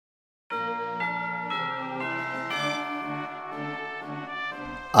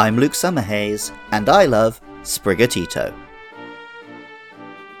I'm Luke Summerhays, and I love Sprigatito.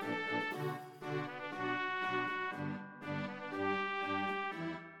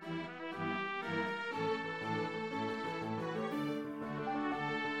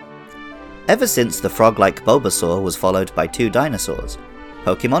 Ever since the frog-like Bulbasaur was followed by 2 dinosaurs,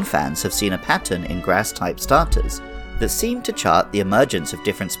 Pokemon fans have seen a pattern in grass-type starters that seem to chart the emergence of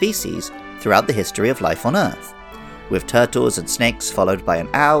different species throughout the history of life on Earth, with turtles and snakes followed by an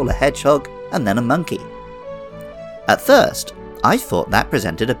owl, a hedgehog, and then a monkey. At first, I thought that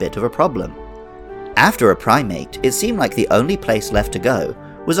presented a bit of a problem. After a primate, it seemed like the only place left to go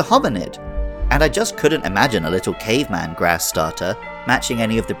was a hominid, and I just couldn't imagine a little caveman grass starter matching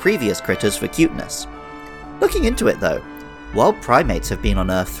any of the previous critters for cuteness. Looking into it though, while primates have been on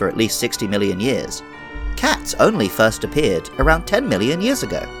Earth for at least 60 million years, cats only first appeared around 10 million years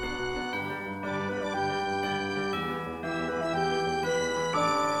ago.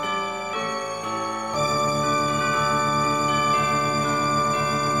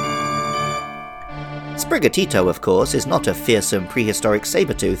 Sprigatito, of course, is not a fearsome prehistoric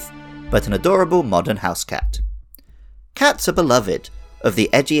sabertooth, but an adorable modern house cat. Cats are beloved of the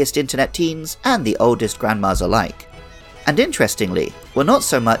edgiest internet teens and the oldest grandmas alike, and interestingly, were not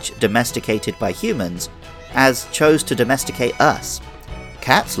so much domesticated by humans as chose to domesticate us.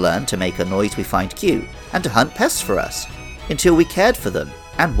 Cats learned to make a noise we find cute and to hunt pests for us, until we cared for them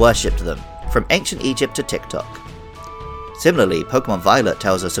and worshipped them, from ancient Egypt to TikTok. Similarly, Pokemon Violet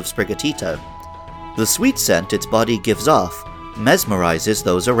tells us of Sprigatito. The sweet scent its body gives off mesmerizes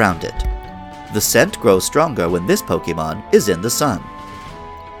those around it. The scent grows stronger when this Pokemon is in the sun.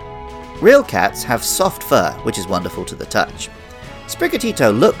 Real cats have soft fur, which is wonderful to the touch.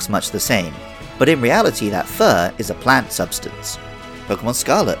 Sprigatito looks much the same, but in reality that fur is a plant substance. Pokemon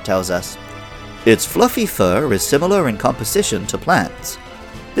Scarlet tells us, its fluffy fur is similar in composition to plants.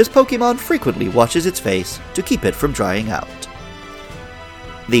 This Pokemon frequently washes its face to keep it from drying out.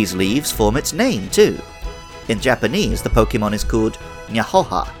 These leaves form its name too. In Japanese, the Pokemon is called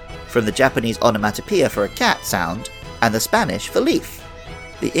Nyahoha, from the Japanese onomatopoeia for a cat sound, and the Spanish for leaf.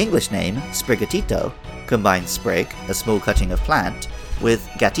 The English name, Sprigatito, combines sprig, a small cutting of plant, with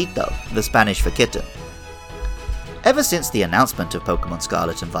gatito, the Spanish for kitten. Ever since the announcement of Pokemon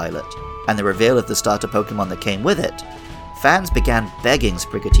Scarlet and Violet, and the reveal of the starter Pokemon that came with it, fans began begging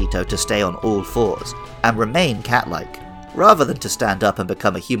Sprigatito to stay on all fours, and remain cat-like, rather than to stand up and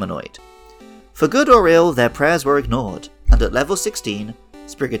become a humanoid. For good or ill, their prayers were ignored, and at level 16,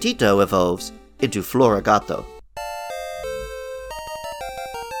 Sprigatito evolves into Floragato.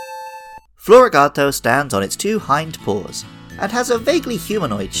 Floragato stands on its 2 hind paws, and has a vaguely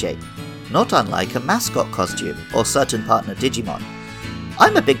humanoid shape, not unlike a mascot costume or certain partner Digimon.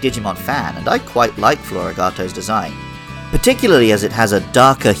 I'm a big Digimon fan, and I quite like Floragato's design, particularly as it has a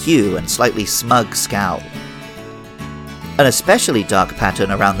darker hue and slightly smug scowl. An especially dark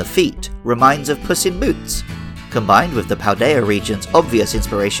pattern around the feet reminds of Puss in Boots. Combined with the Paldea region's obvious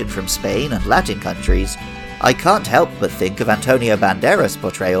inspiration from Spain and Latin countries, I can't help but think of Antonio Banderas'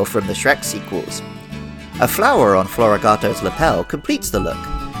 portrayal from the Shrek sequels. A flower on Floragato's lapel completes the look,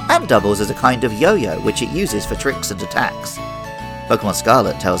 and doubles as a kind of yo-yo which it uses for tricks and attacks. Pokemon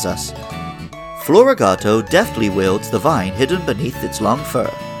Scarlet tells us, Floragato deftly wields the vine hidden beneath its long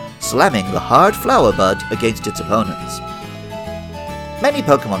fur, slamming the hard flower bud against its opponents. Many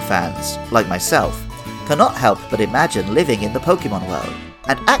Pokemon fans, like myself, cannot help but imagine living in the Pokemon world,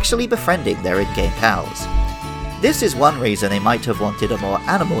 and actually befriending their in-game pals. This is one reason they might have wanted a more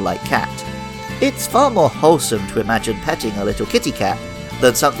animal-like cat. It's far more wholesome to imagine petting a little kitty cat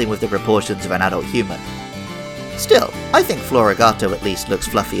than something with the proportions of an adult human. Still, I think Floragato at least looks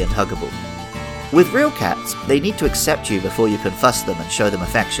fluffy and huggable. With real cats, they need to accept you before you can fuss them and show them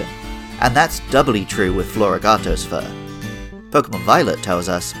affection, and that's doubly true with Floragato's fur. Pokemon Violet tells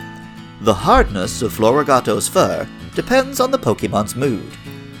us, the hardness of Floragato's fur depends on the Pokemon's mood.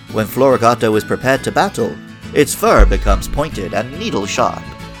 When Floragato is prepared to battle, its fur becomes pointed and needle-sharp.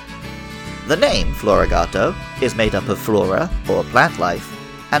 The name Floragato is made up of flora, or plant life,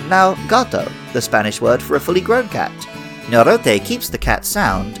 and now gato, the Spanish word for a fully grown cat. Norote keeps the cat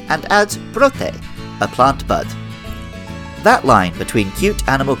sound and adds brote, a plant bud. That line between cute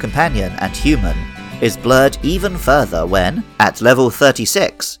animal companion and human is blurred even further when, at level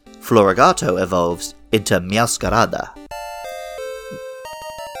 36, Floragato evolves into Meowscarada.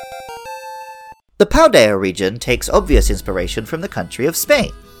 The Paldea region takes obvious inspiration from the country of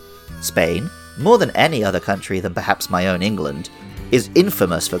Spain. Spain, more than any other country than perhaps my own England, is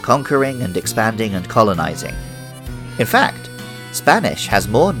infamous for conquering and expanding and colonizing. In fact, Spanish has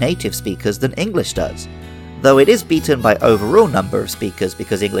more native speakers than English does, though it is beaten by overall number of speakers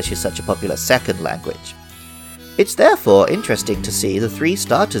because English is such a popular second language. It's therefore interesting to see the three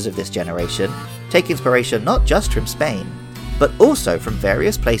starters of this generation take inspiration not just from Spain, but also from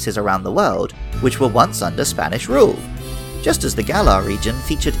various places around the world which were once under Spanish rule, just as the Galar region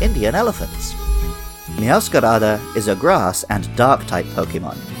featured Indian elephants. Meowscarada is a grass and dark-type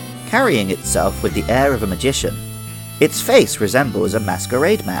Pokemon, carrying itself with the air of a magician. Its face resembles a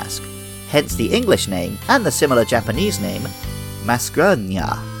masquerade mask, hence the English name and the similar Japanese name,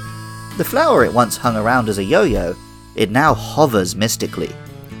 Masquernia. The flower it once hung around as a yo-yo, it now hovers mystically.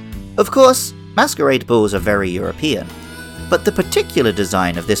 Of course, masquerade balls are very European, but the particular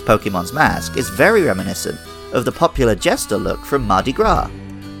design of this Pokemon's mask is very reminiscent of the popular jester look from Mardi Gras,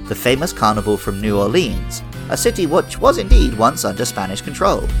 the famous carnival from New Orleans, a city which was indeed once under Spanish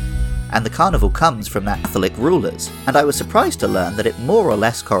control. And the carnival comes from their Catholic rulers, and I was surprised to learn that it more or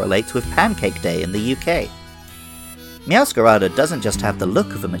less correlates with Pancake Day in the UK. Meowscarada doesn't just have the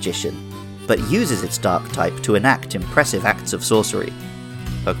look of a magician, but uses its dark type to enact impressive acts of sorcery.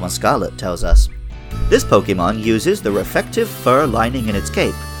 Pokemon Scarlet tells us, this Pokemon uses the reflective fur lining in its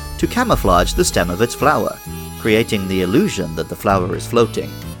cape to camouflage the stem of its flower, creating the illusion that the flower is floating.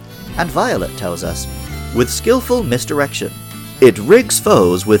 And Violet tells us, with skillful misdirection, it rigs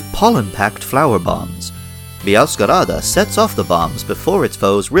foes with pollen-packed flower bombs. Meowscarada sets off the bombs before its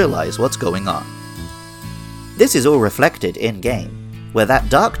foes realize what's going on. This is all reflected in-game, where that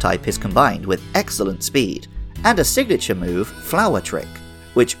dark type is combined with excellent speed, and a signature move, Flower Trick,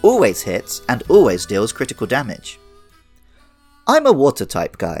 which always hits and always deals critical damage. I'm a water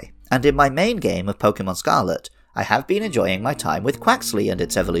type guy, and in my main game of Pokemon Scarlet, I have been enjoying my time with Quaxly and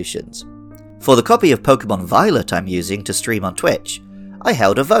its evolutions. For the copy of Pokemon Violet I'm using to stream on Twitch, I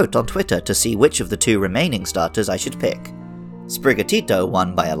held a vote on Twitter to see which of the two remaining starters I should pick. Sprigatito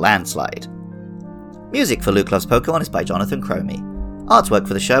won by a landslide. Music for Luke Loves Pokemon is by Jonathan Cromie. Artwork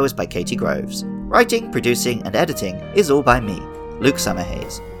for the show is by Katie Groves. Writing, producing, and editing is all by me, Luke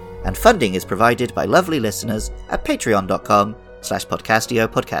Summerhays. And funding is provided by lovely listeners at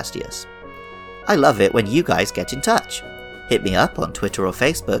patreon.com/podcastiopodcastius. I love it when you guys get in touch. Hit me up on Twitter or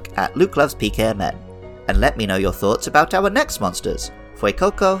Facebook at LukeLovesPKMN, and let me know your thoughts about our next monsters,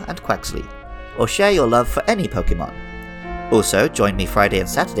 Fuecoco and Quaxly, or share your love for any Pokemon. Also, join me Friday and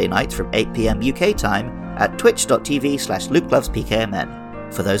Saturday nights from 8 PM UK time at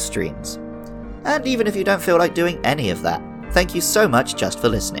twitch.tv/LukeLovesPKMN for those streams. And even if you don't feel like doing any of that, thank you so much just for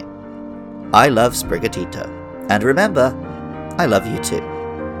listening. I love Sprigatito, and remember, I love you too.